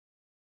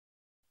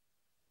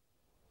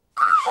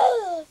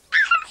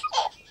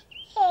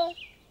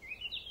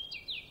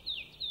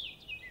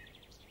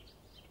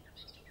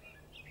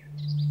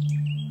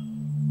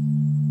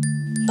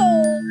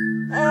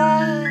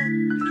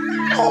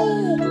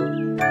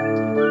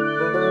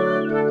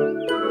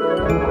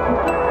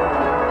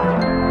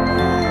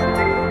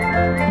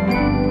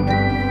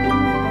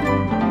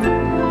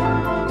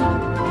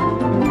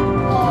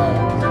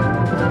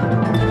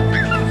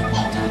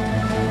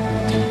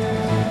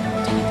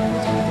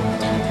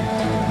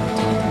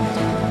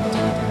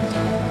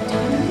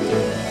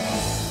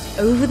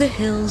Over the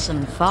hills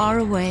and far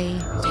away,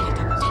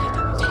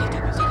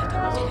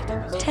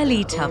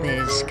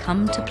 Teletubbies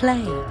come to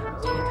play.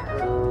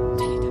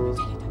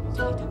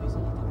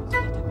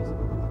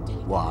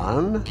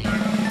 1,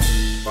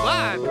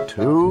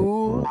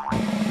 2,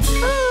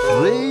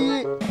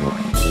 3,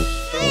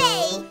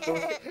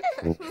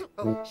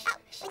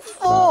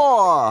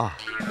 4.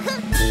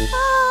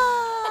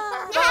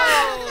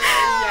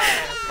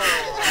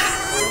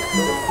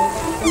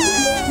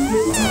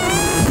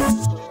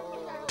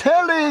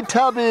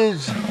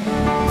 Teletubbies!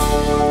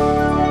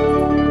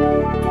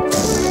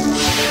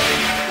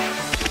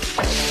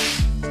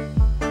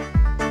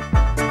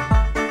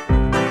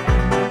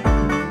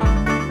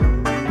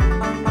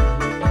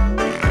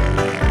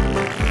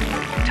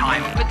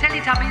 Time for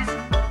Teletubbies.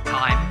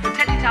 Time for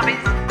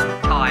Teletubbies.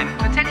 Time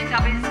for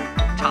Teletubbies.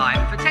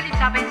 Time for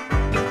Teletubbies.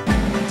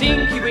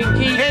 Tinky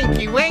Winky.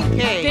 Tinky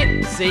Winky.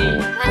 Dipsy.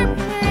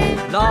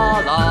 La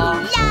la.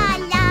 La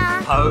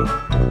la. Po.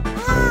 Oh.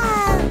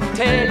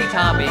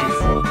 Teletubbies.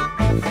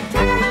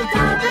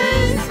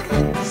 Teletubbies.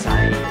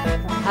 Say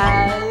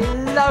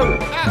hello.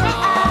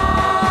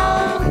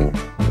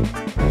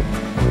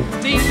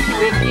 Tinky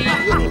Winky.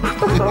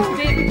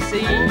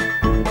 Dipsy.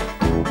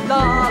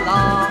 La la.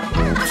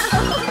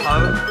 Po.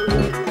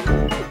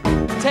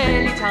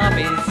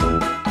 Teletubbies.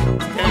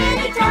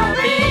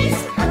 Teletubbies.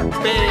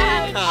 Big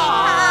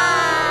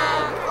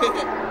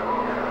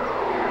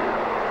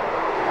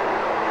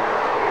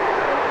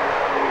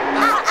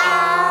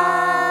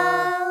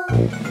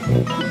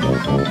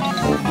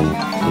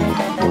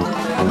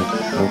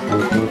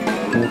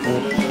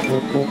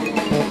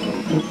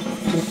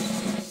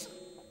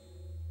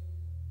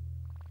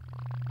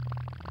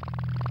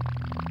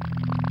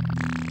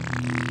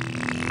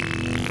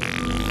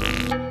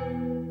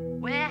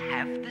Where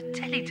have the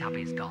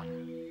Teletubbies gone?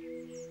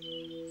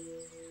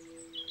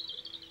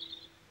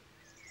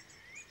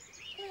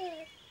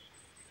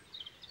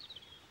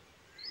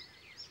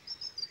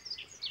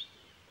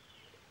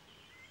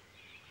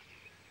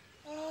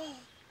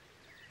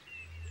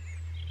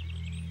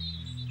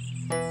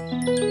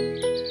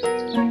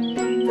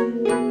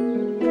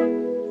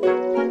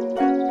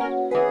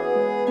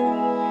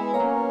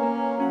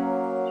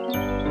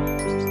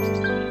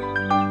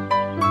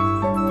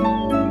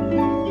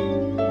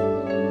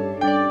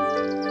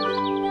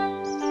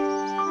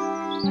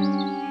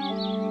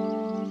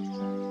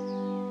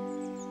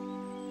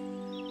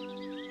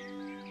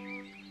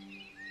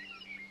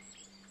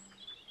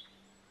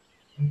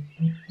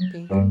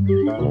 Tinky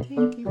Winky,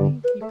 Pinky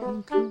Winky,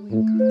 Tinky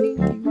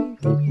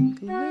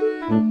Winky,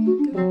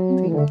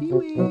 Pinky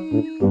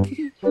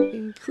Winky,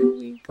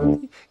 Tinky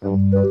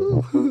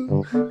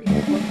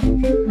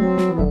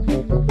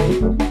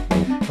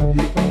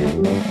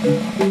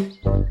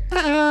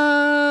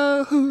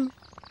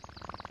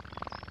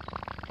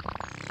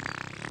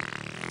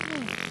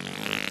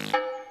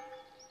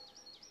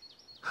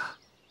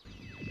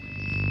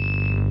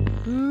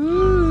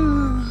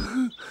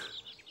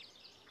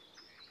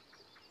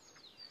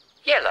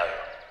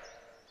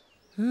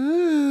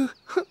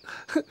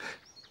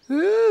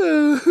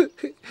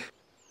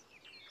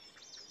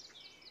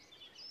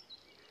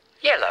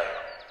Yellow.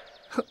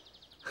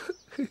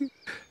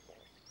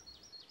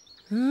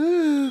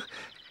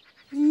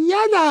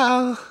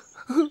 Yellow.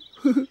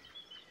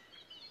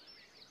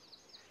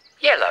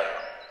 Yellow. Yellow.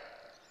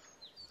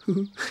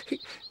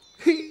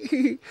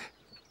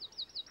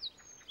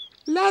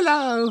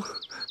 Lalo.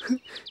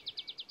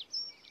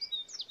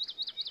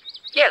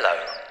 Yellow.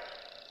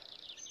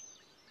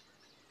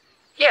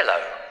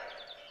 Yellow.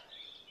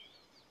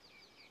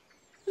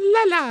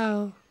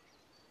 Lalo.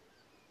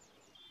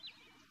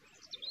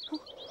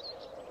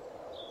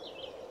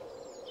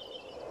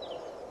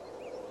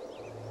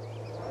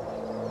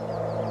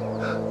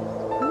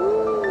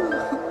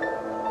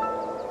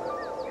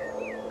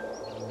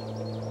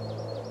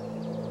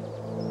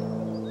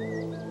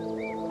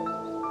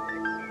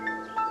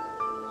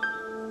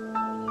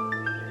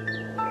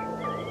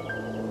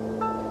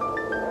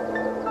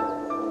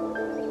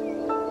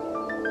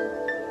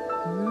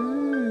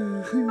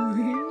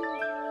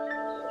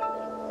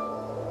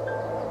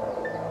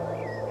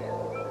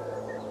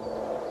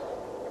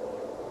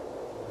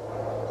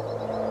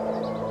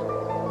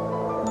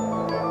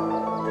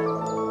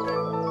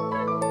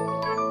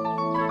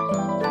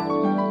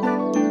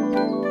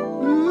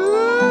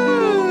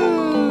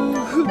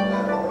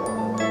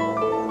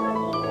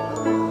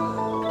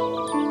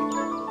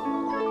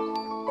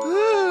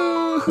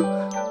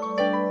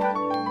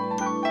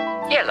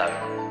 Yellow.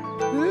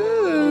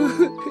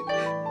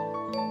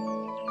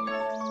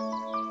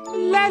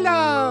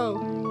 Lalo.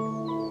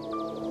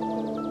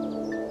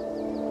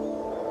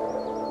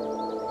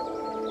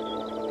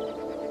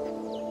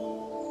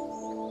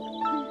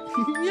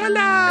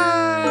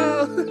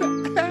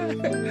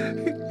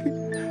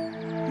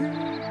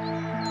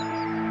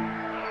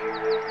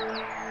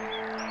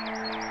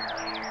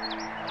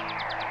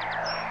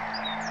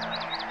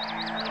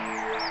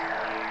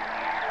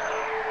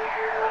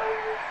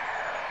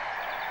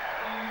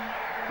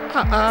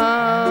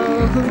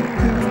 Uh-oh.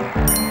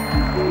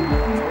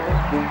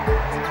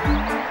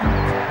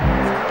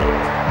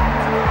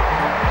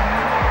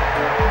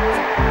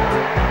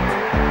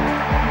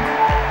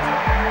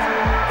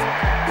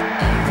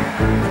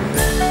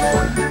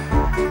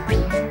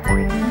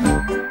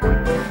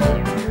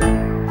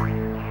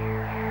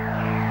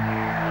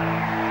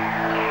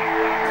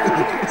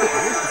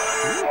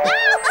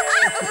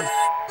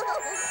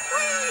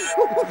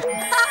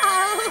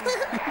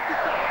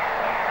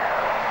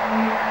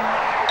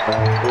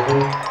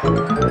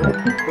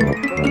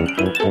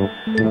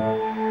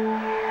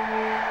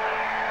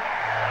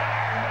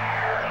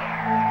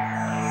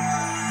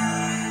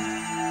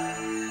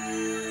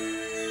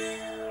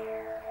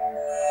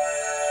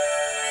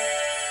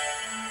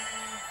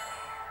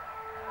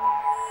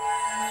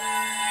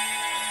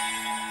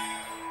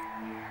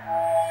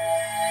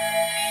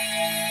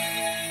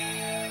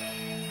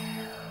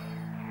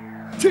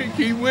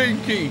 Tinky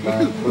Winky.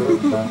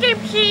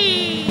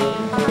 Dipsy.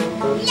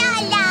 La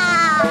la.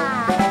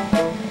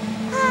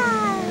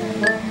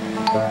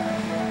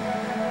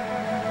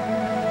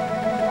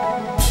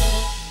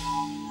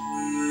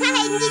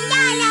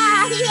 La la.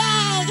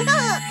 Yay.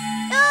 Look.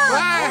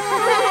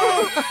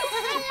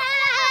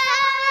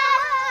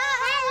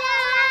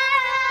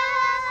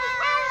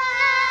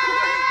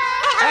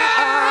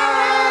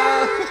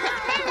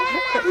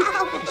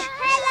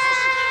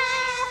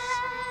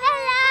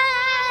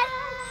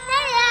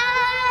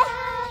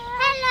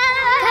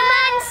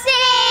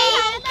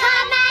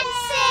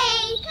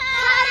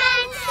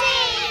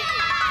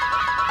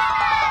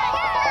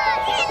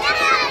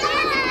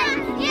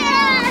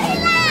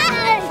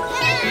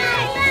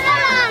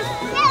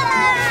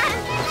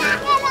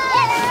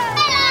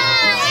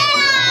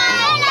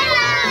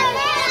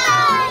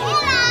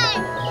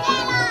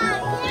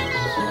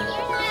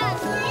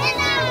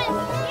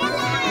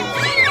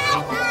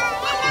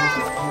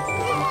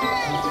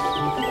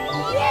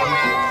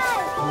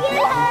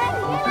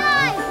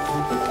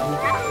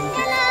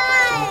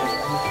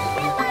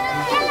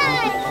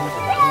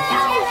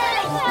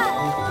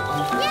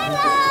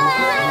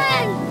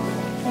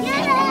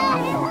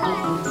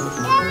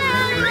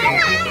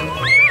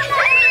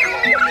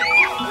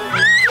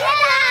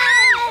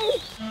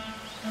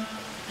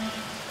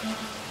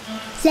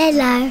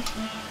 Zello.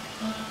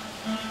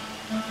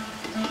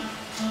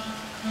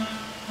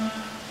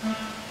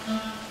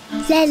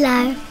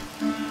 Zello.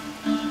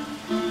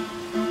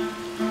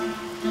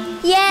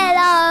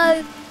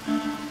 Yellow.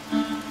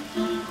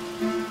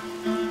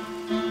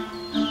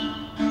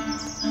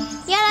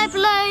 Yellow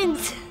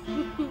balloons.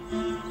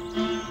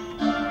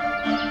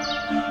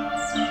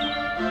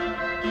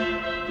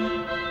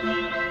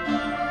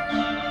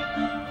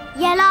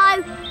 Yellow.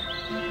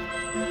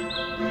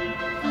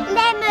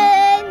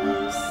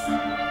 Lemons.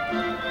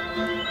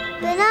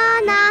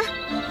 Banana.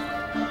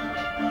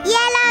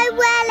 Yellow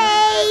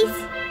wellies.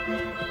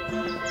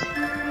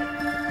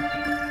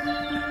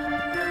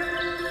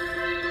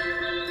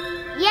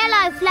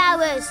 Yellow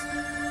flowers.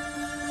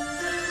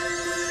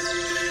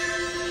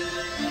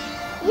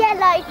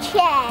 Yellow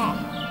chair.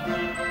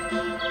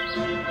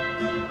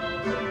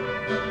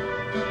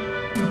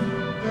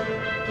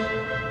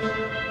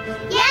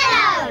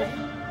 Yellow.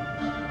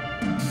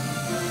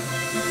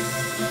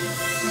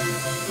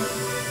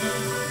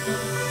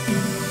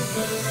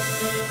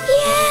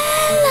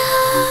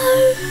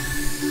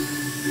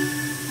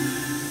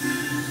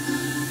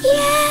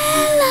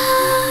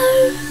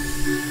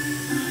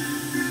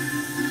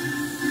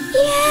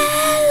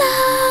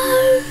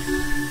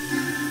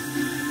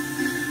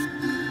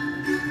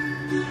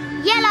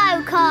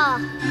 Yellow car.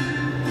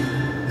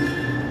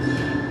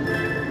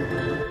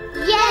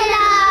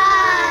 Yellow.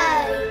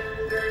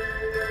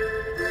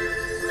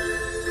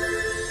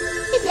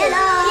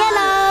 Yellow.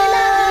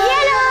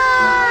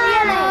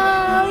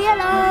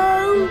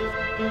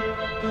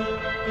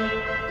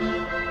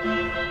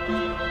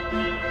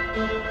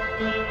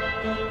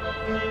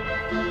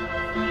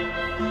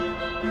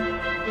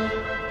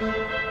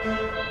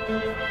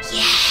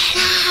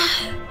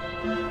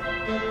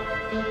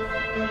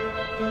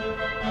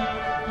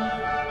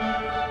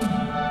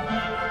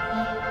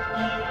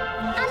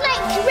 I'd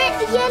like to rip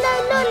the yellow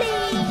lolly.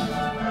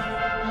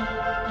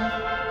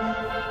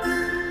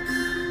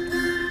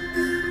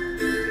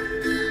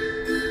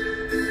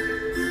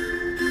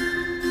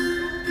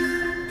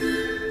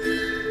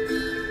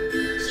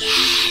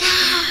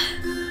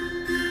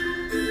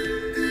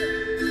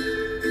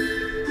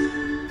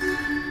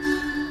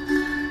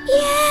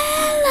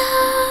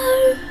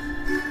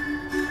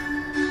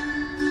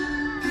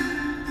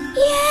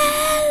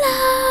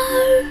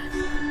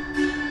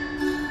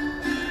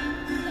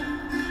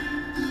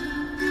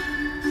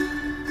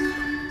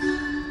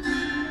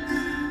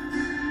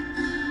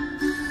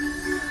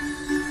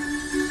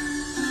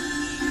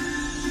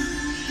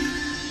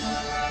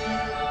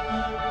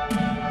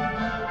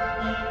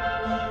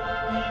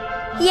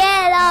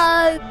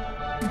 Yellow.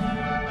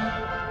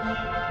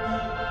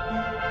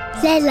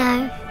 Zello.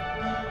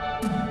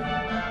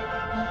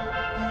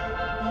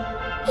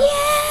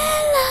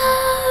 Yellow.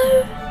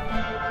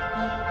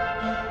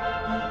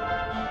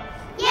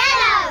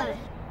 Yellow.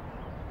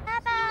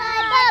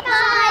 Bye-bye,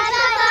 bye-bye,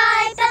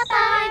 bye-bye,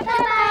 bye-bye,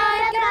 bye-bye,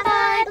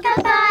 goodbye,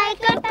 goodbye,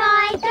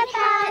 goodbye,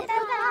 goodbye,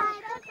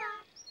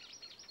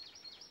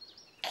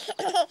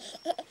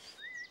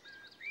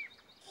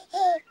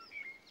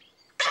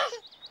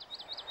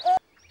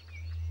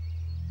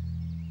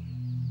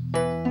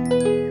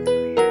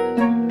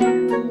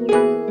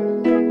 goodbye.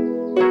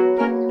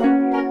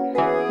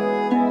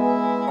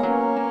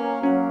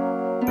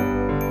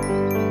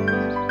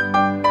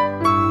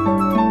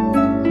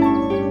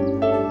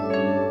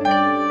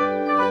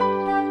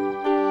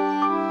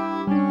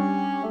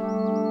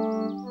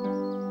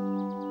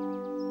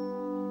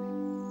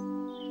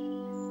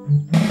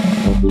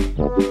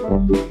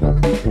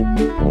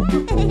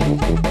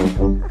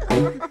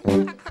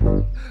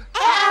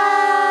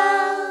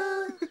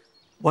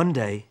 One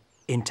day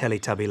in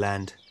Teletubby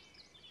Land,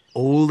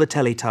 all the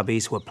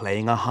Teletubbies were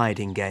playing a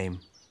hiding game.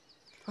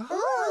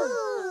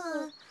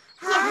 Ooh,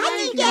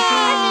 hiding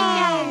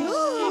game!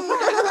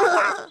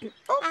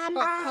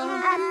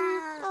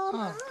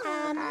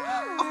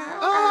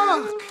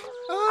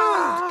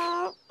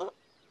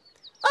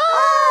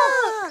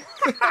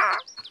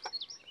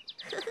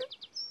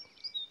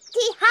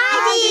 The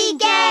hiding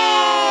game!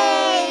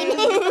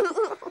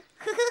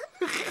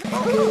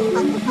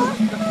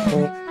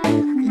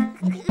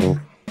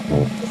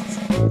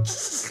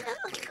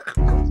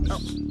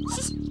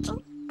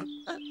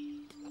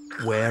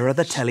 Where are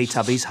the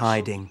Teletubbies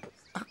hiding?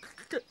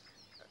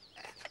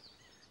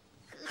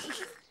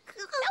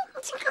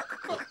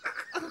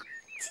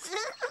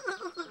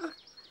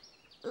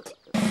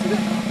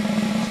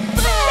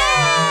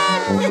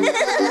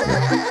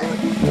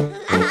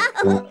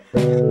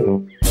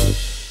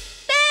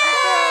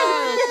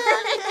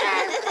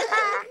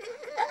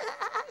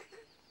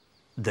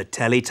 The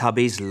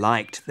Teletubbies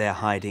liked their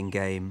hiding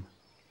game.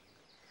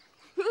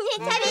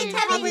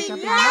 Teletubbies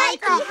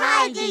like the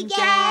hiding game!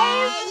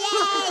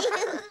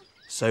 Yay!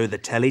 So the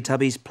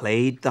Teletubbies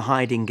played the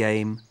hiding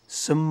game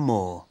some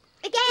more.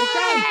 Again!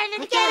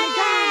 Hiding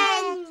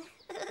game!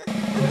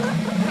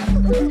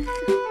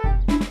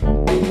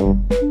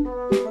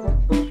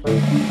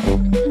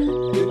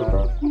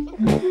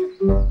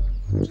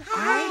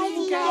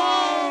 Hiding game!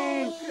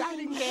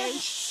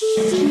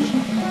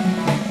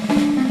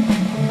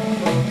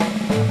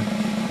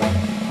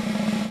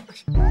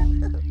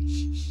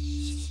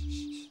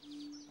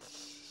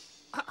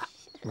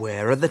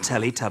 Where are the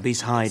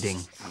Teletubbies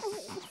hiding?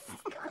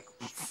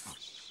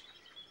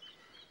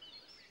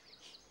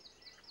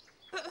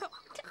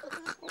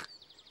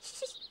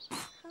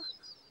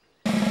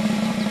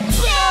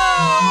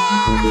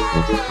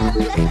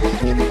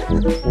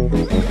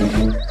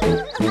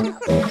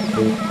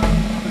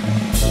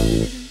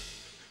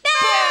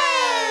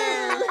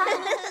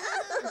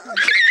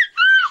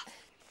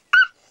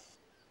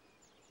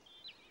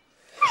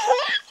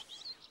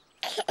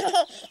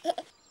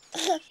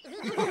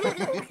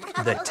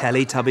 The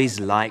Teletubbies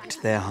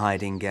liked their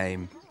hiding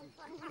game.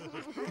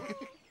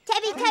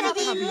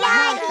 Teletubbies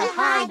like the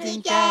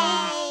hiding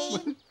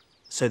game!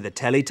 So the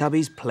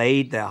Teletubbies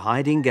played their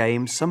hiding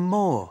game some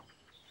more.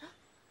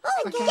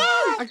 Again!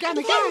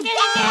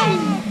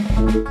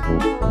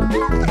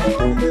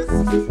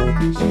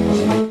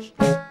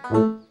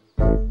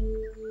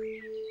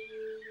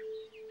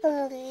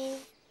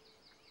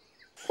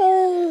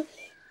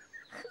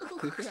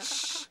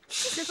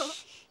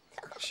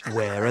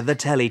 Where are the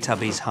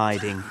Teletubbies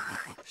hiding?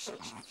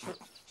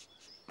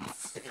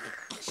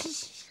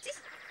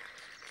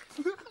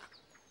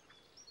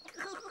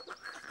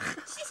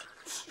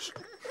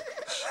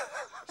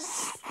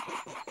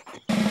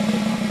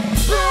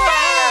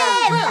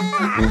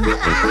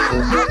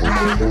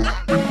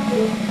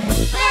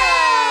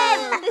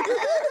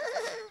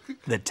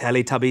 The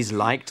Teletubbies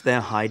liked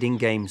their hiding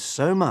game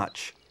so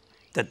much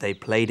that they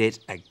played it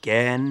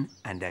again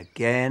and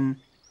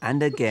again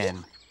and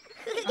again.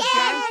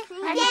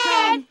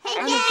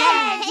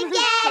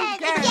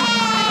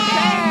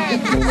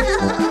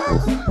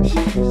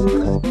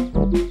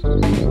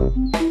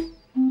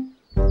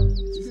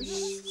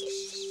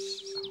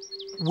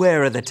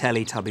 Where are the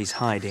Teletubbies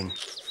hiding?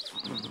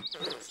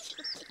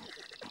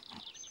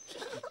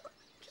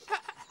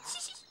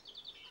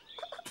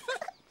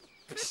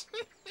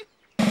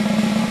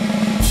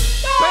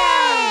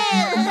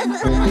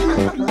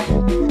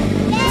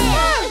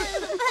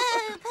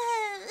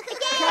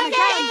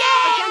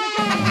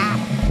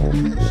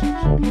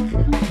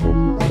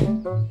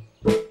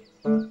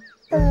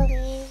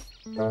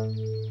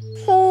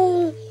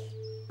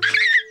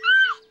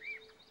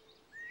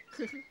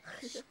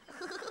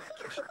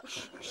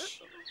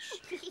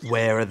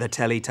 Where are the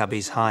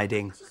Teletubbies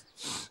hiding?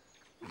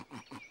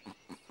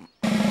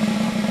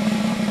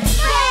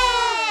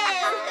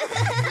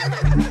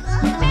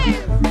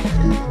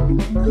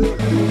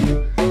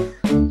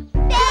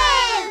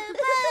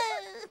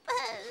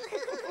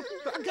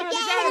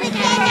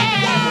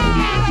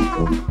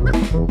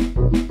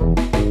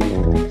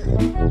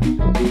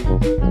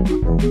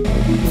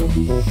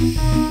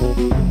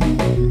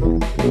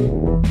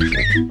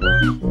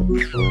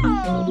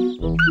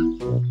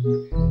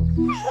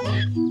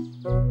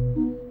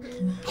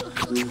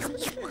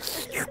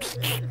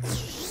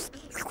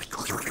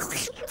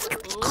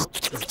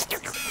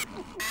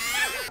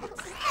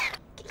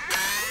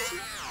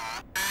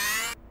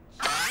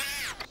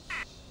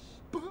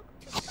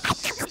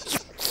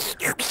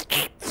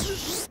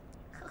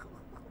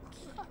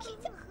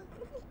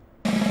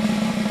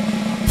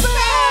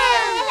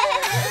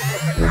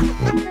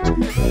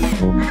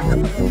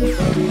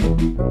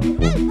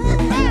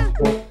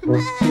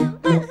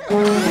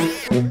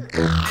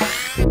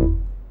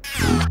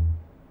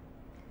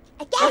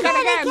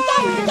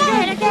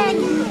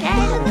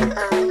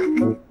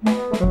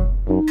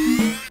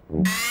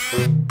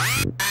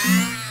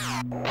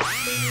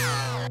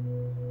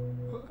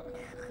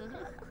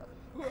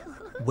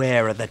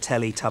 Where are the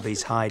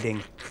Teletubbies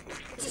hiding?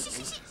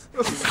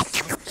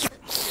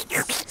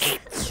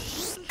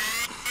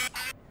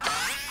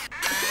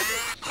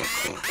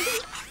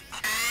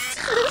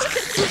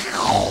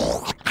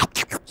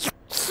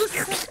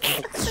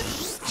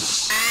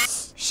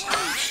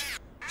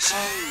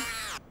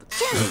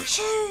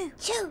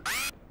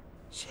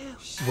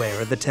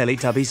 Where are the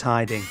Teletubbies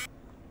hiding?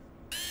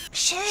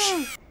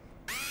 Shoo!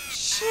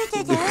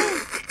 Shoo-doo-doo!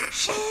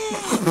 Shoo!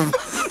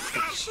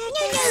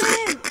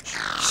 Shoo-doo-doo!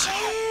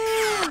 Shoo!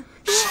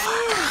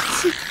 Shoo!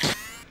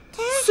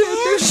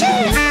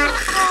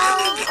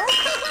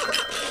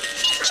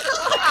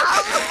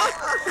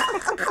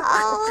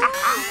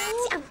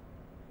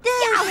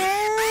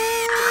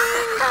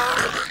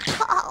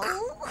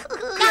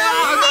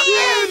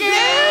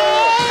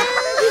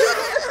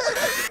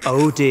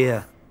 Oh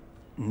dear.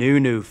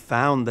 Nunu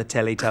found the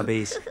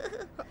Teletubbies.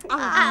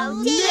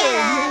 Oh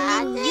dear!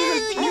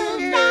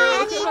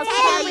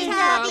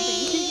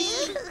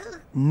 Teletubbies!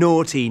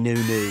 Naughty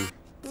Nunu.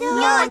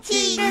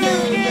 Naughty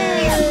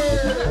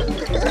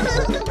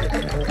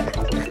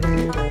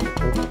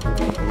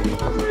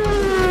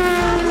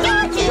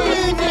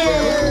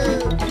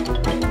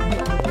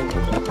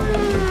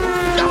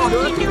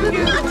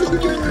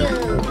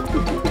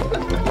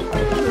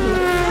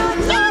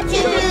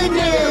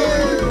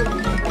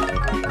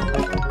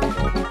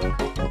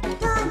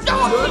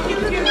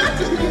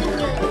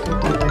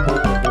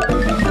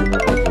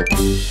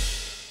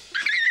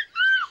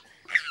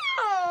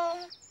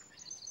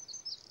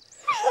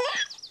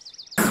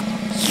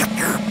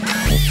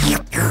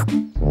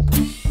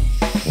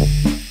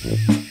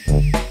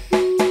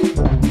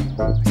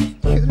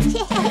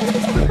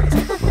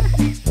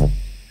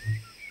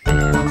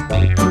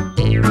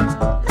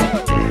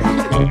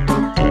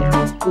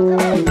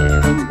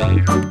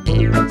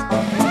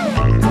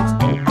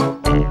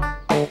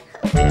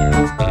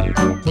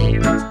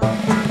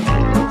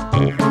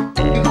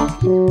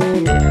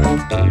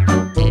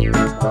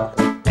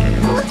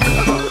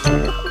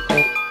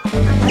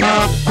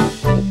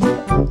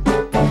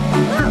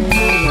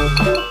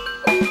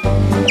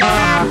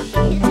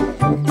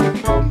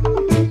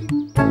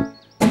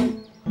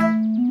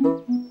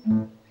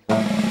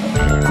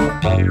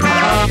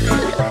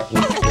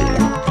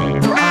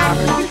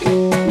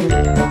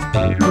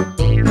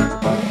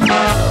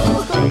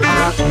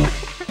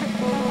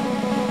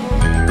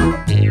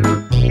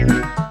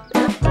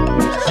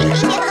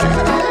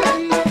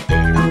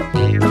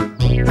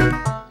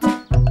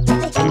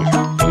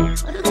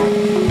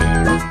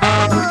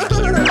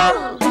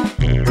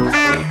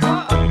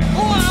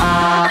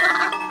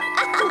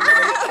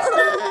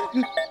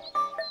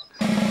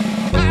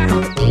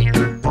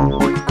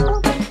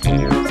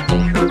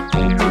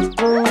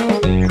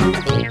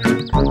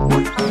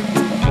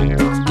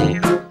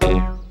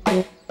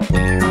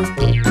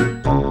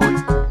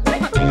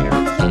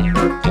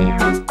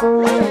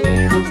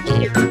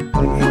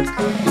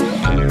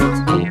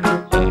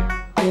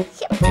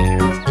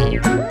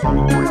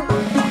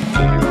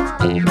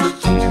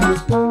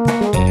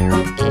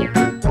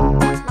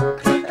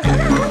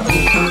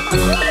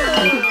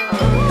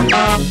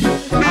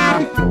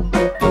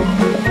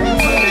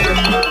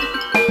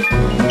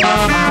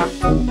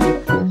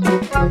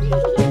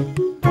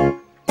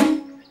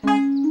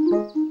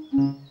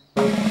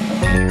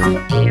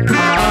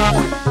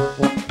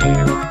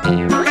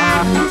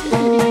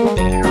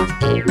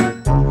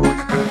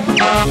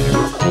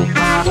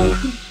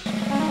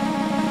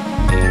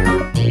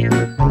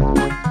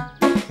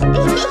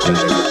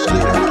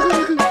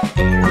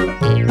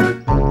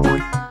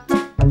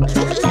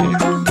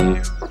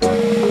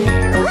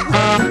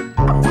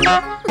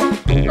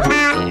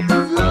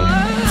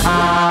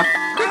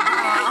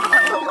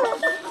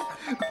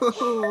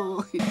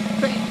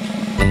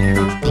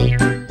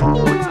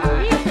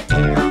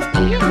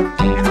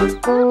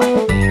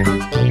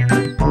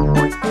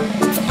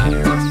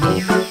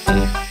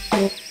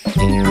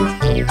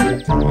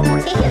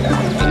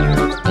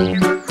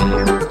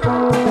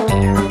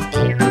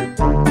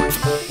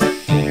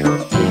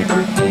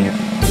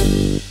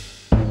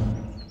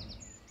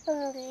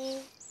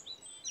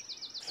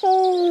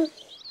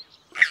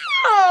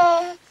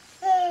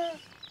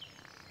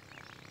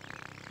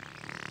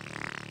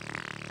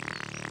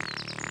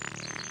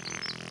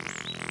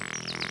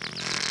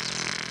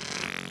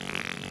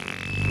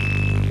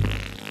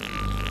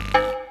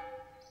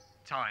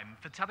Time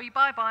for Tubby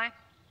bye-bye.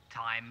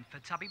 Time for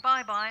Tubby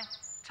bye-bye.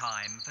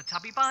 Time for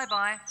Tubby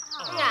bye-bye.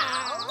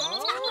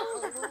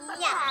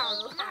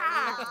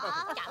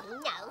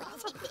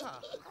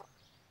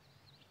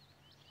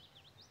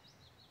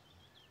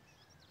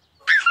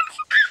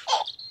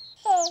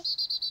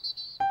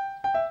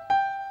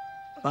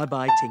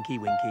 Bye-bye, Tinky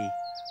Winky.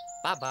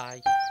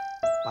 Bye-bye.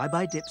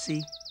 Bye-bye,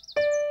 Dipsy.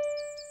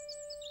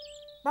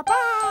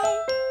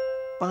 Bye-bye.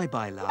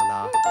 Bye-bye,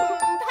 Lala. Bye-bye.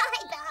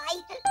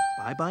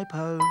 Bye-bye,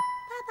 Po.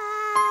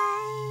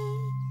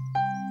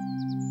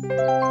 Boo.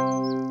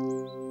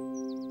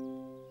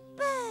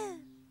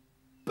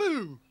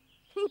 Boo!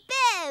 Boo. Boo.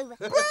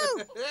 Boo.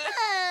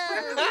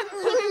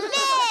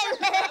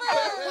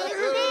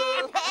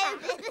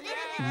 Boo.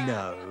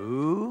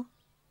 No.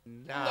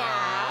 No.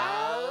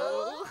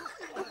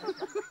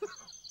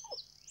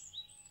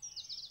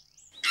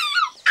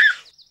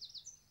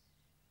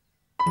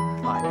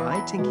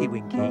 Bye-bye, Tinky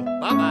Winky.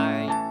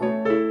 Bye-bye.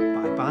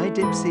 Bye-bye,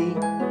 Dipsy.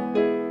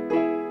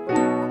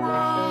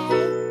 Bye.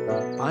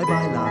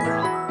 Bye-bye, Lana.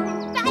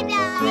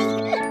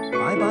 Bye-bye.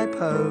 Bye-bye,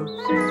 Po.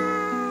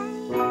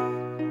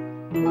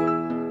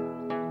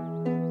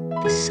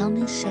 The sun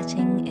is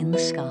setting in the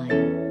sky.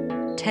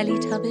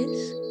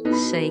 Teletubbies,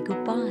 say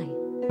goodbye.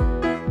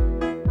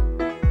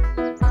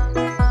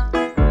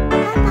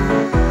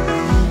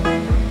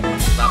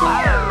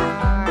 Bye-bye.